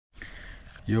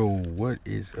Yo, what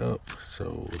is up?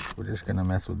 So we're just gonna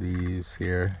mess with these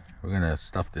here. We're gonna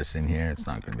stuff this in here. It's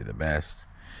not gonna be the best,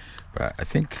 but I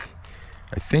think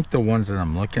the ones that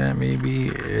I'm looking at maybe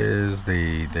is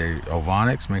the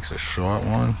Ovonics makes a short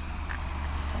one,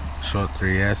 short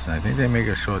 3S, and I think they make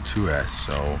a short 2S.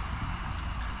 So,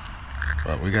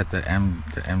 but we got the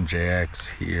MJX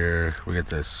here. We got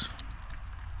this.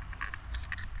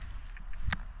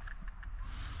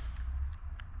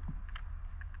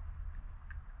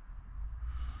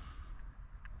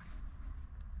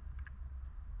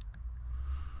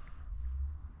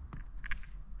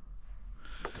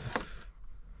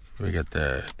 We got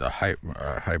the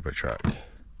Hyper truck.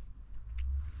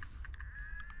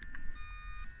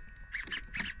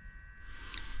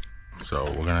 So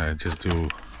we're gonna just do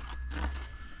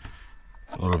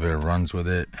a little bit of runs with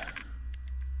it.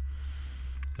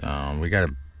 We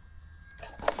got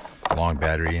a long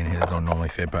battery in here that don't normally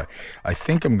fit, but I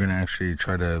think I'm gonna actually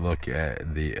try to look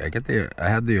at the. I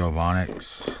had the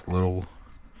Ovonics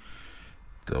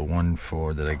the one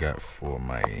that I got for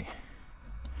my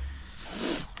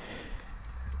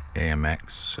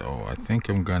AMX. So I think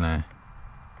I'm gonna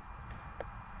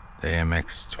the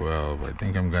AMX 12. I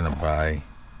think I'm gonna buy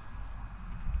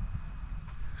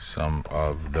some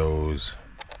of those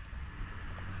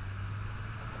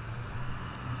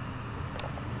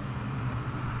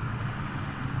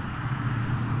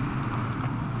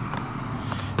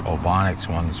Ovonics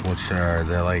ones, which they're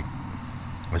like,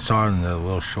 I saw them, the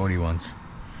little shorty ones.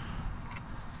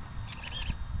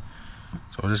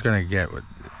 So we're just gonna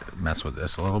mess with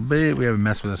this a little bit. We haven't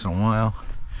messed with this in a while.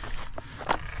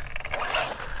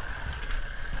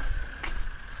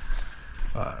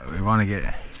 We want to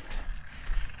get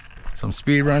some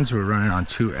speed runs. We're running on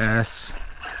 2S.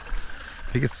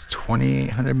 I think it's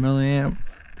 2800 milliamp.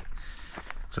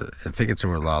 So I think it's a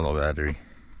Rolalo battery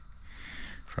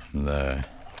from the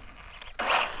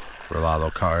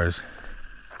Rolalo cars.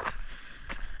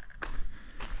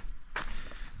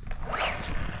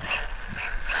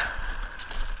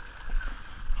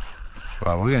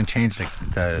 Well, we're gonna change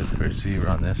the receiver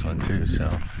on this one too,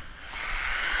 so.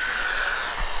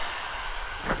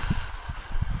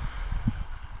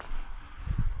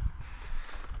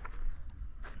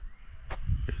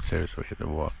 Seriously, we have to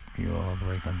walk you all the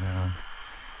way come down.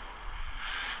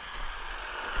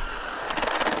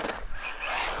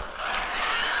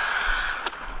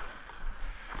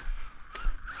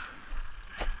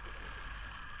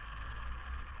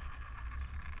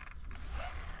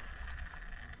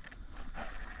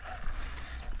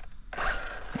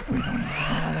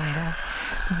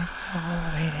 All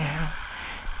the way down.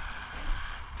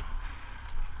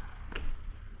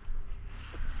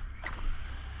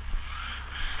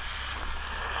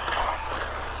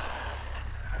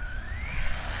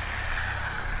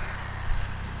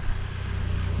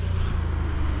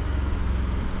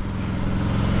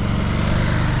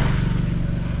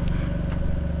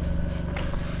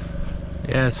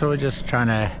 Yeah, so we're just trying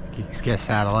to get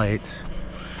satellites.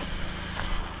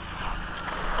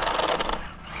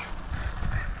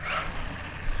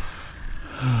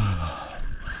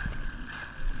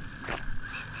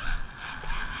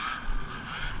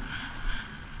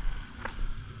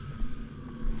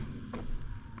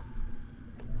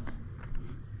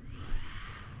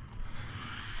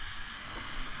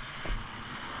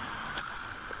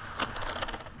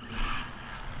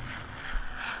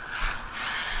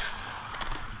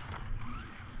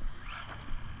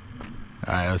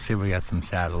 Alright, let's see if we got some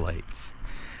satellites.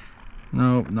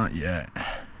 Nope, not yet.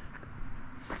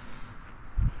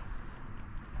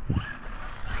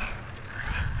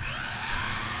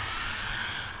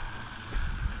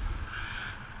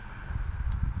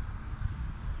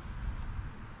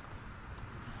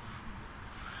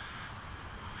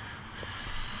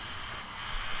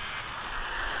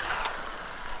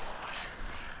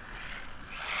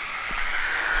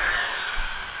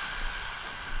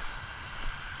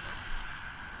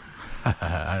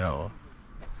 I know.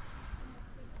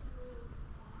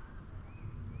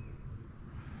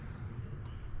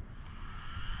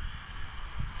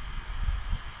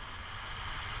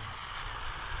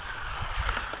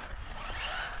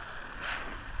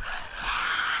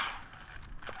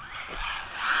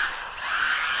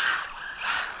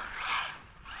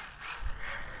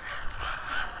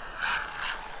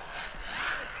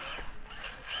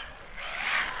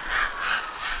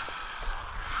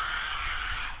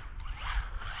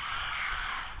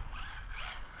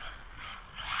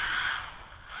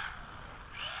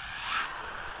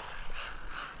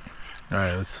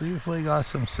 Alright, let's see if we got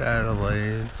some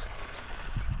satellites.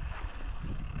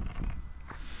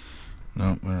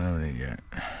 Nope, we don't have any yet.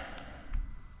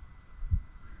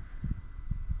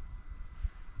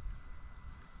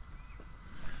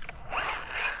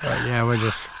 Yeah, we're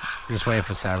just waiting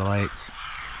for satellites.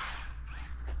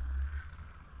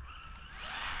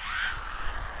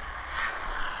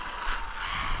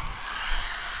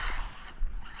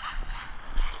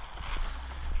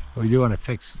 We do want to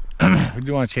fix, we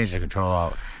do want to change the control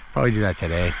out. Probably do that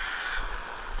today.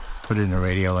 Put in a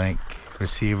radio link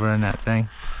receiver in that thing.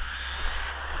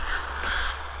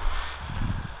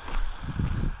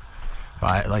 But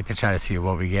I'd like to try to see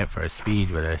what we get for a speed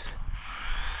with this.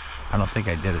 I don't think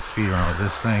I did a speed run with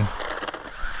this thing.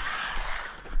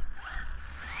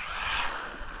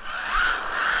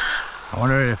 I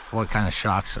wonder if what kind of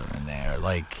shocks are in there,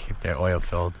 like if they're oil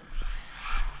filled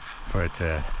for it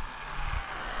to.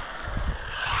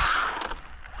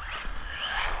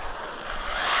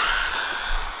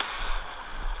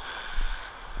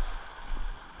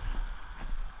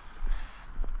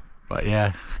 But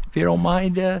yeah, if you don't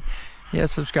mind, yeah,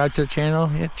 subscribe to the channel.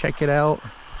 Yeah, check it out.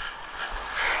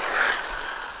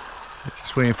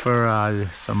 Just waiting for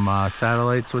some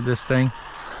satellites with this thing.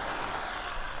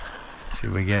 See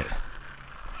what we get.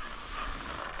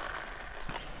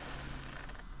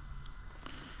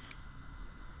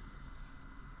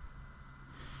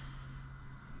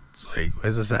 It's like,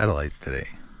 where's the satellites today?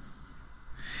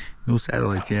 No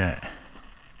satellites yet.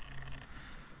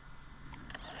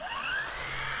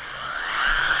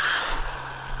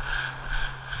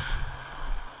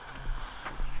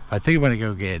 I think I'm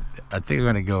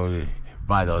gonna go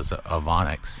buy those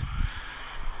Avonics.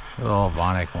 The little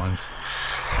Avonic ones.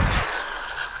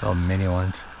 Little mini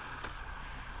ones.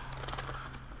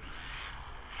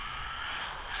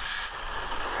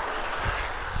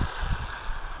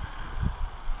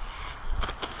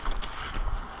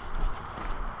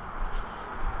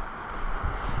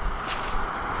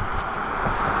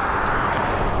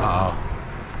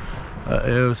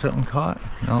 Uh-oh, something caught?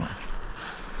 No.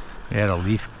 We had a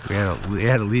leaf. We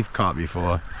had a leaf caught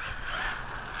before.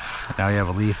 Now we have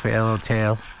a leaf. We had a little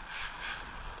tail.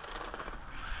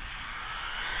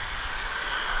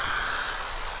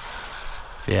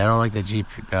 See, I don't like the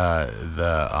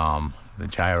the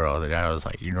gyro. The gyro is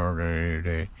like, you know,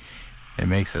 it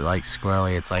makes it like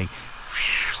squirrely. It's like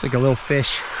a little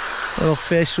fish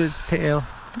with its tail.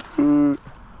 All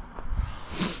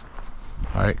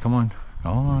right, come on,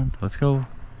 let's go.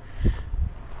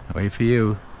 I'll wait for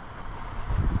you.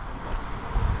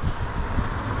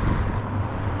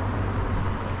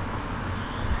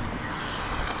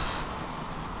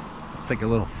 It's like a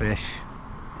little fish.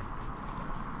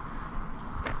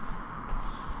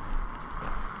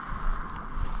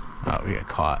 Oh, we got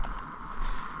caught.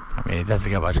 I mean, it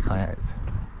doesn't get much clearance.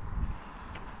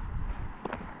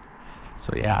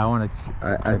 So yeah,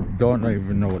 I don't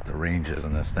even know what the range is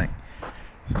on this thing.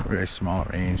 It's a very small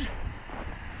range.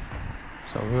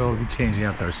 So we'll be changing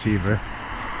out the receiver.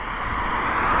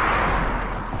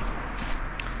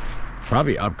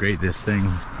 Probably upgrade this thing.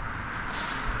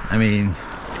 I mean,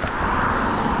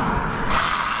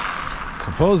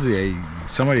 supposedly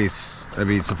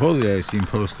I've seen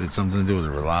posted something to do with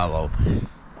the Rolalo.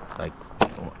 Like,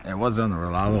 it wasn't on the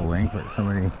Rolalo link, but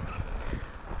somebody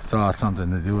saw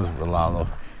something to do with Rolalo.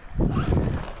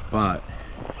 But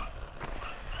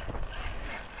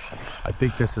I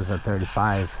think this is a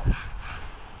 35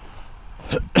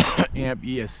 amp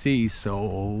ESC, so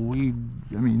I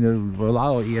mean, the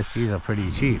Rolalo ESCs are pretty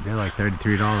cheap. They're like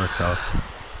 $33, so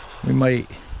we might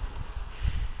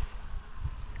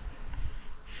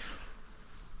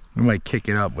kick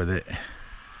it up with it.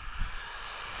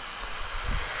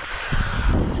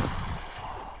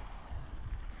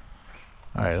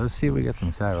 All right, let's see if we get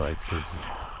some satellites, because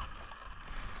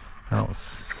I don't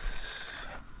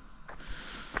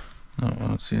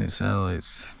see any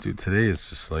satellites. Dude, today is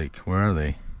just like, where are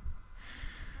they?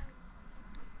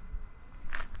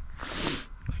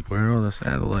 Like, where are all the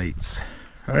satellites?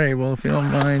 All right, well, if you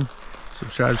don't mind,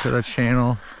 subscribe to the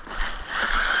channel.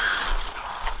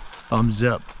 Thumbs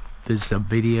up this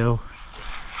video.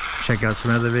 Check out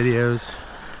some other videos.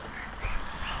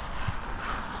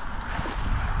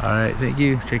 All right, thank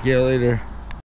you. Check you out later.